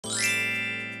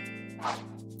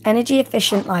Energy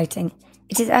efficient lighting.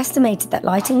 It is estimated that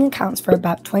lighting accounts for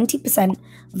about 20%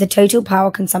 of the total power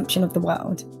consumption of the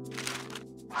world.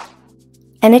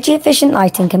 Energy efficient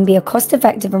lighting can be a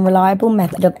cost-effective and reliable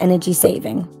method of energy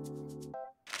saving.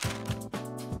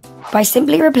 By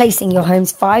simply replacing your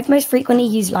home's 5 most frequently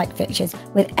used light fixtures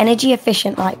with energy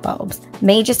efficient light bulbs,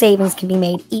 major savings can be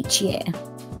made each year.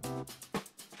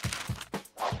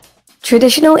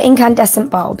 Traditional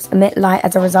incandescent bulbs emit light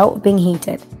as a result of being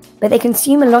heated, but they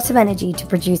consume a lot of energy to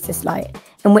produce this light,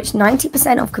 in which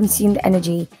 90% of consumed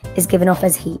energy is given off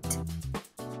as heat.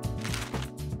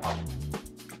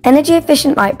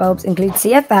 Energy-efficient light bulbs include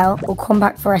CFL or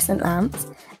compact fluorescent lamps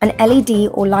and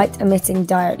LED or light-emitting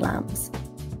diode lamps.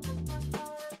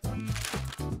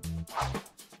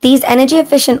 These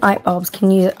energy-efficient light bulbs can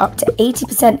use up to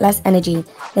 80% less energy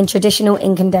than traditional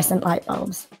incandescent light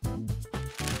bulbs.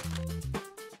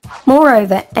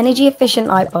 Moreover, energy-efficient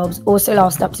light bulbs also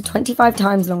last up to 25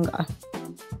 times longer.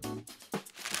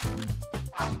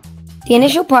 The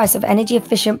initial price of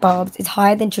energy-efficient bulbs is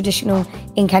higher than traditional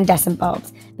incandescent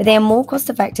bulbs, but they are more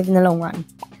cost-effective in the long run.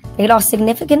 They last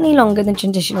significantly longer than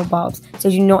traditional bulbs, so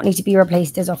do not need to be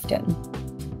replaced as often.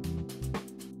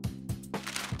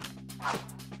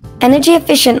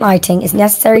 Energy-efficient lighting is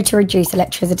necessary to reduce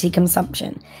electricity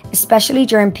consumption, especially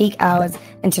during peak hours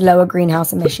and to lower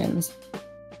greenhouse emissions.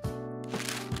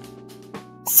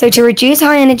 So to reduce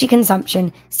high energy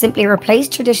consumption, simply replace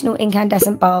traditional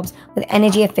incandescent bulbs with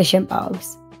energy-efficient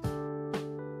bulbs.